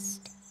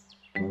test.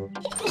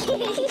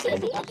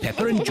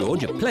 Peppa and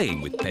George are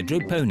playing with Pedro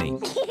Pony.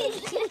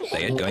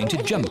 They are going to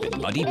jump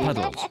in muddy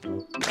puddles.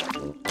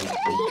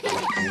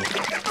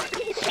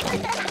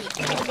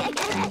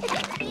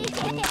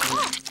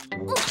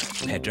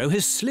 Pedro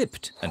has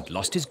slipped and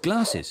lost his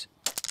glasses.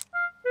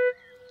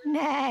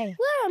 Nay.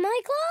 Where are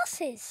my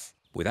glasses?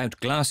 Without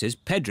glasses,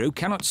 Pedro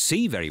cannot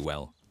see very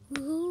well.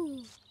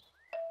 Ooh.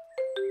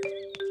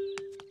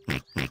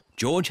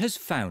 George has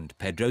found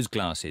Pedro's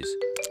glasses.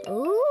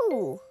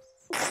 Ooh.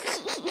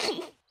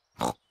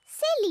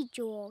 Silly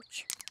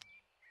George.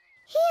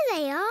 Here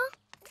they are.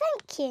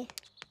 Thank you.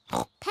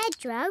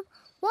 Pedro,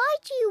 why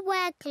do you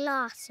wear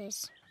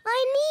glasses?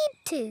 I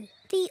need to.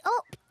 The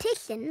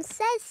optician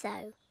says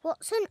so.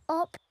 What's an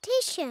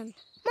optician?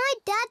 My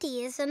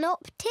daddy is an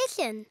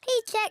optician.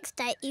 He checks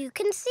that you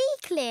can see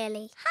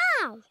clearly.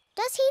 How?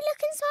 Does he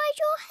look inside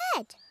your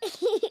head?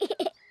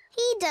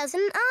 He does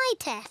an eye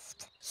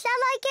test. Shall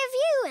I give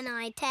you an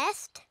eye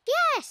test?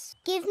 Yes,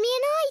 give me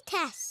an eye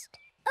test.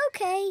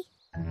 OK.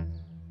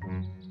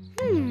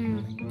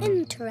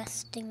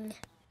 Interesting.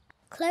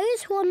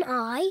 Close one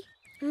eye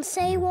and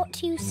say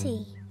what you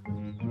see.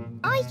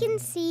 I can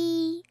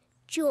see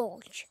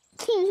George.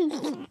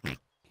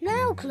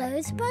 Now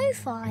close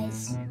both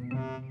eyes.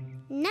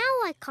 Now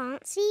I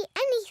can't see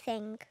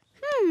anything.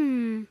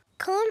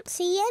 Can't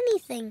see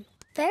anything.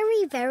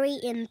 Very, very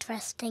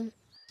interesting.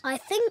 I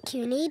think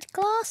you need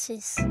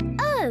glasses.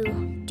 Oh,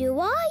 do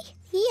I?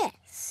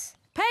 Yes.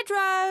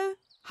 Pedro,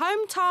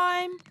 home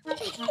time.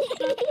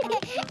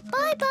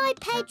 Bye-bye,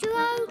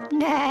 Pedro.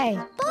 Nay.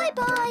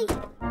 Bye-bye.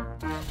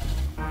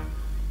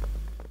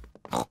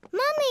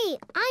 Mummy,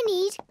 I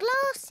need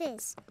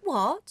glasses.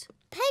 What?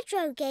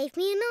 Pedro gave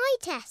me an eye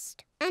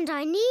test and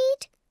I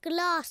need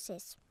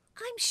glasses.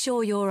 I'm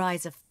sure your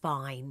eyes are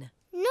fine.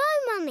 No,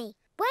 Mummy.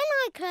 When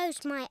I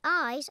closed my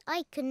eyes,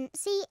 I couldn't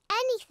see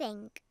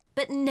anything.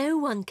 But no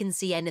one can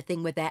see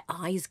anything with their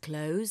eyes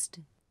closed.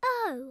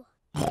 Oh.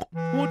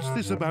 What's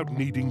this about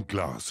needing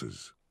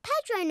glasses?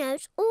 Pedro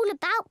knows all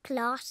about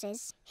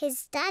glasses.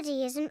 His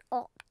daddy is an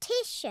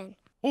optician.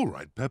 All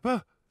right,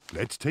 Peppa.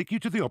 Let's take you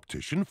to the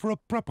optician for a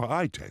proper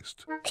eye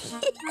test.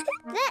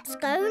 Let's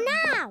go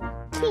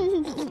now.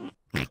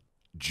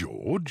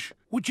 George,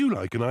 would you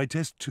like an eye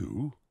test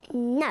too?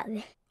 No.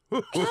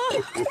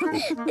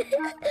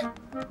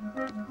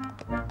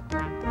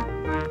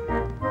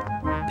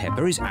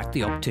 Peppa is at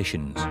the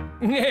optician's.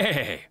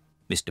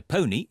 Mr.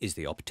 Pony is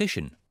the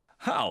optician.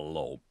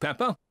 Hello,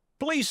 Peppa.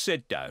 Please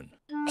sit down.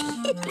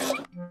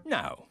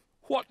 Now,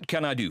 what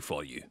can I do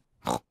for you?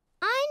 I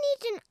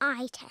need an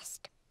eye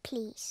test,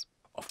 please.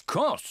 Of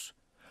course.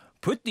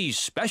 Put these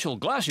special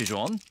glasses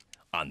on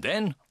and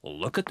then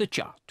look at the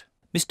chart.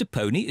 Mr.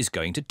 Pony is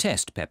going to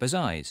test Peppa's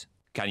eyes.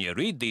 Can you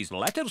read these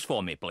letters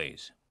for me,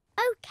 please?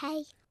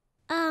 OK.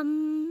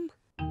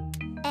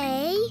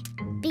 A,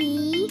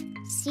 B,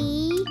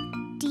 C,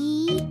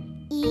 D,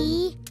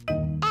 E,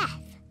 F.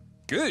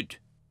 Good.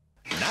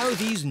 Now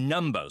these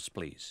numbers,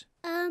 please.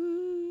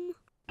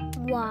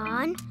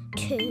 1,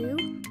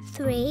 2,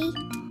 3,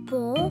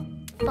 4,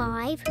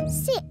 5,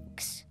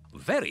 6.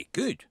 Very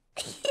good.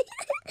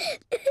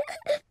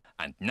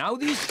 And now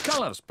these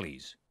colours,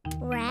 please.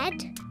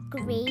 Red,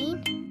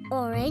 green,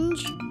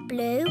 orange,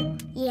 blue,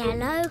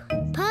 yellow,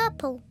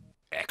 purple.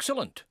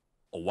 Excellent.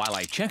 While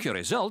I check your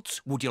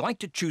results, would you like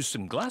to choose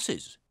some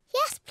glasses?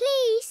 Yes,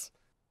 please.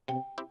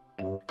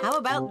 How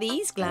about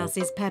these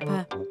glasses,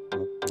 Peppa?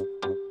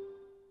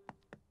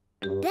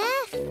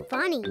 They're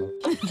funny.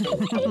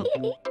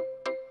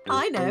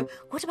 I know.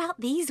 What about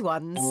these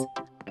ones?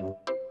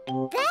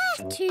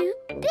 They're too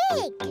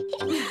big.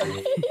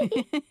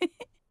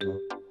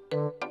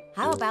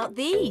 How about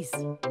these?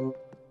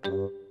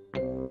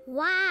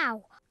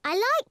 Wow, I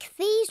like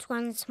these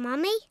ones,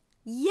 Mummy.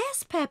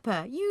 Yes,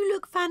 Peppa, you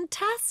look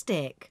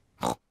fantastic.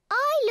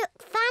 I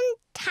look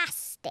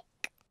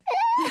fantastic.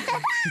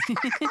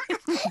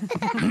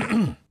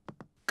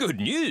 Good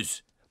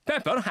news.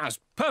 Peppa has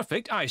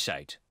perfect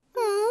eyesight.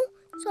 Oh,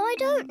 so I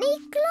don't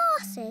need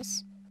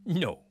glasses.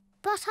 No.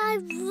 But I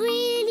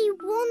really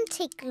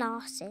wanted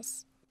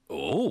glasses.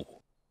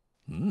 Oh.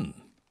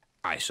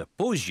 I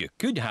suppose you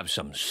could have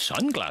some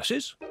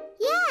sunglasses.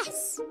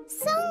 Yes,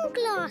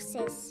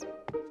 sunglasses.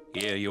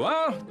 Here you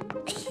are.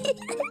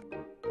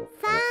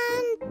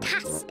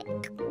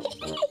 Fantastic.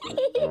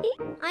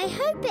 I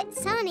hope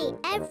it's sunny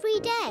every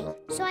day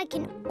so I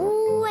can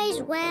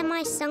always wear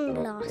my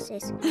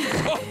sunglasses.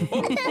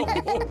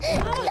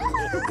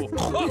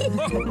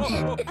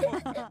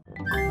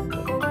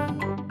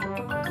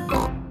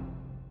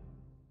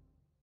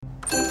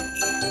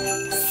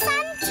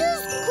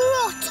 Santa's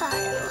grotto.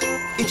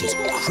 It is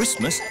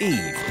Christmas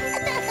Eve.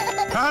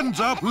 Hands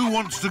up who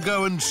wants to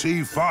go and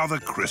see Father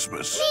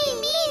Christmas.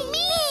 Me.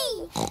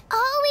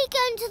 Are we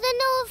going to the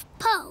North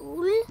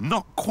Pole?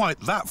 Not quite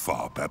that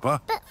far,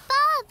 Peppa. But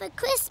Father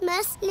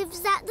Christmas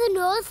lives at the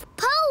North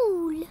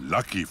Pole.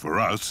 Lucky for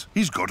us,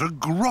 he's got a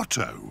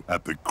grotto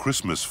at the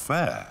Christmas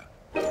fair.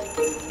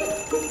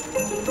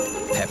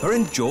 Peppa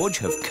and George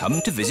have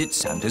come to visit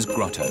Santa's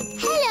grotto.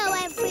 Hello,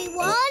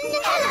 everyone.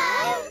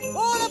 Hello.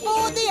 All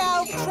aboard the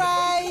elf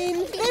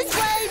train. This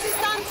way to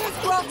Santa's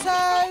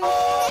grotto.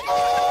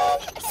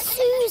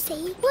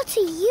 Suzy, what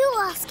are you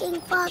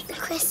asking Father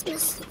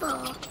Christmas for?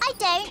 I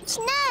don't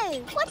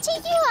know. What are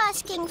you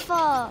asking for?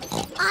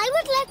 I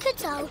would like a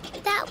doll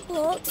that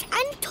walks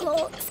and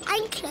talks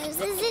and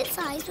closes its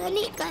eyes when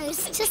it goes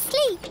to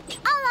sleep.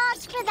 I'll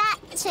ask for that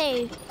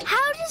too.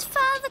 How does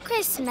Father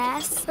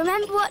Christmas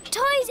remember what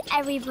toys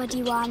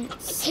everybody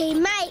wants? He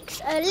makes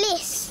a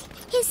list.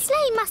 His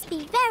sleigh must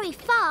be very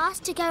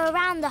fast to go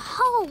around the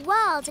whole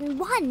world in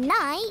one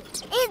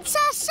night. It's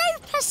a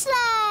super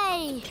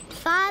sleigh!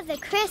 Father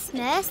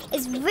Christmas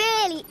is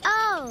really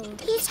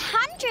old. He's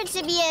hundreds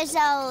of years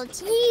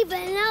old.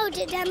 Even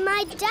older than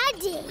my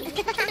daddy.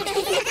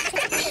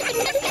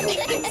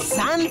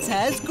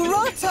 Santa's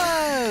grotto.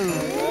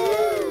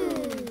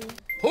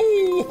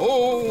 Ho,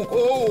 ho,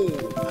 ho!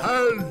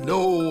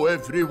 Hello,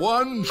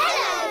 everyone.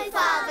 Hello,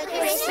 Father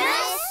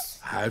Christmas.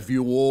 Have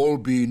you all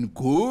been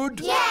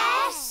good?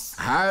 Yes.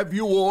 Have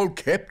you all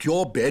kept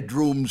your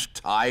bedrooms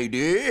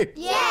tidy?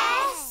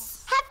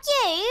 Yes. Have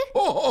you?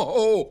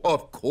 Oh,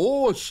 of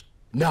course.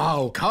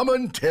 Now, come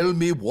and tell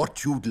me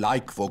what you'd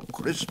like for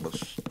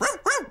Christmas.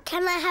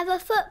 Can I have a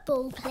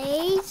football,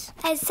 please?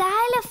 A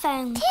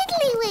xylophone.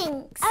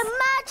 Tiddlywinks. A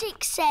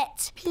magic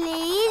set,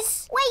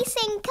 please.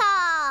 Racing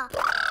car.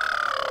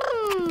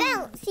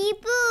 Bouncy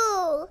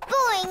ball.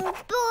 Boing,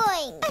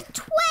 boing. A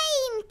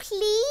twain,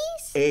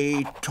 please.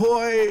 A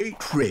toy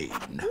train.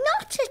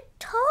 Not a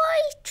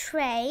toy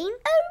train.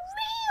 A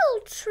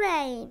real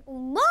train.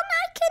 One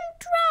I can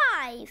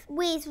drive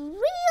with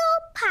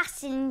real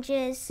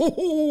passengers.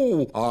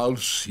 Oh, I'll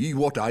see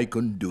what I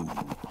can do.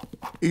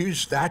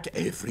 Is that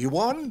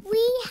everyone?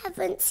 We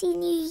haven't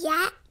seen you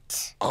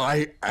yet.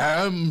 I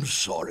am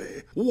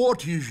sorry.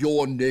 What is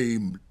your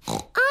name?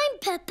 I'm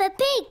Peppa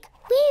Pig.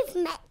 We've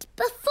met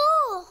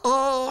before.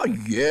 Ah,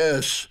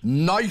 yes.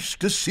 Nice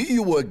to see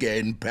you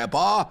again,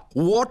 Peppa.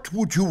 What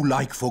would you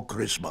like for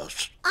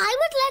Christmas? I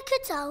would like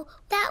a doll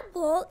that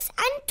walks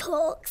and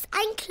talks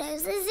and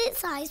closes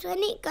its eyes when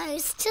it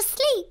goes to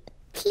sleep,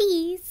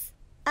 please.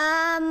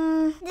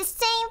 The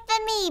same for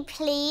me,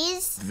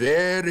 please.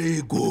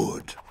 Very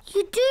good.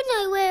 You do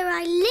know where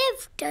I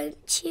live,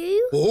 don't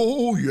you?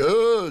 Oh,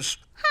 yes.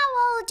 How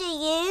old are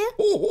you?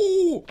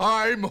 Oh,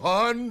 I'm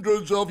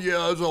hundreds of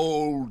years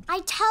old. I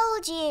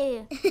told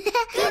you.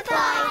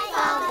 Goodbye,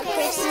 Father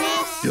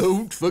Christmas.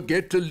 Don't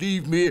forget to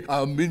leave me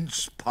a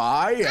mince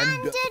pie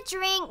and a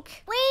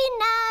drink. We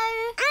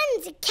know.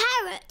 And a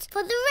carrot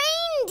for the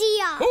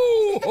reindeer.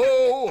 Ho,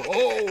 ho,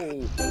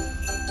 ho!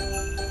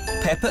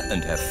 Peppa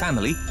and her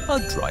family are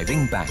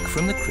driving back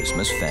from the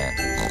Christmas fair.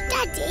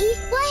 Daddy,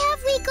 why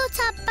have we got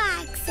our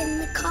bags in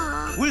the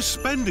car? We're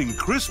spending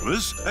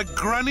Christmas at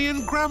Granny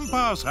and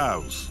Grandpa's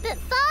house. But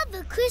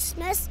Father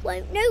Christmas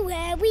won't know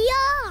where we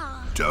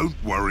are. Don't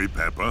worry,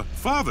 Peppa.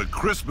 Father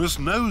Christmas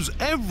knows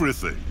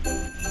everything.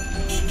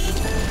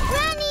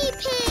 Granny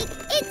Pig,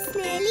 it's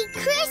nearly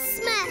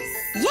Christmas.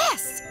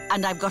 Yes,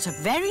 and I've got a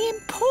very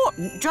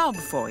important job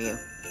for you.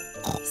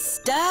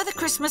 Stir the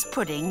Christmas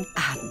pudding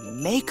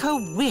and make a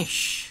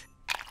wish.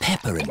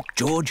 Peppa and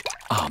George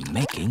are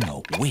making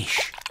a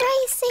wish.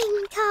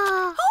 Racing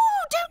car.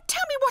 Oh, don't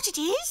tell me what it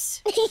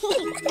is.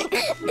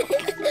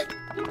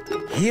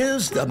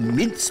 Here's the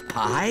mince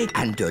pie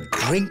and a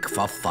drink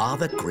for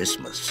Father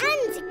Christmas.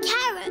 And a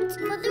carrot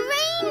for the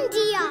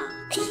reindeer.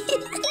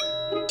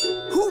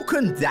 Who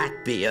can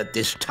that be at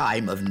this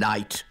time of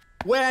night?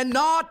 We're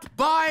not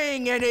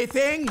buying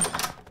anything.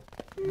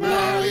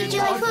 Merry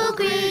joyful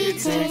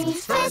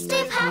greetings,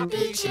 festive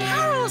happy cheer.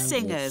 Carol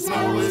singers.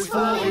 Snow is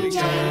falling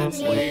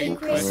gently in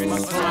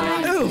Christmas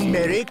time. Oh,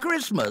 Merry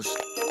Christmas.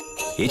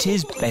 It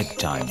is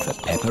bedtime for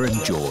Peppa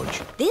and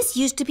George. This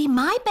used to be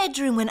my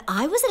bedroom when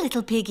I was a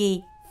little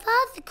piggy.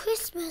 Father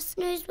Christmas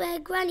knows where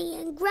Granny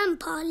and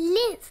Grandpa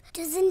live,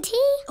 doesn't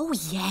he? Oh,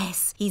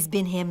 yes. He's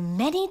been here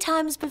many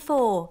times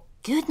before.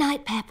 Good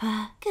night,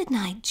 Peppa. Good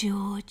night,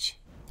 George.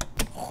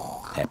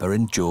 Peppa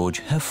and George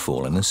have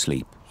fallen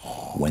asleep.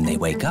 When they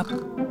wake up,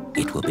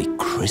 it will be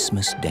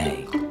Christmas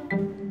Day.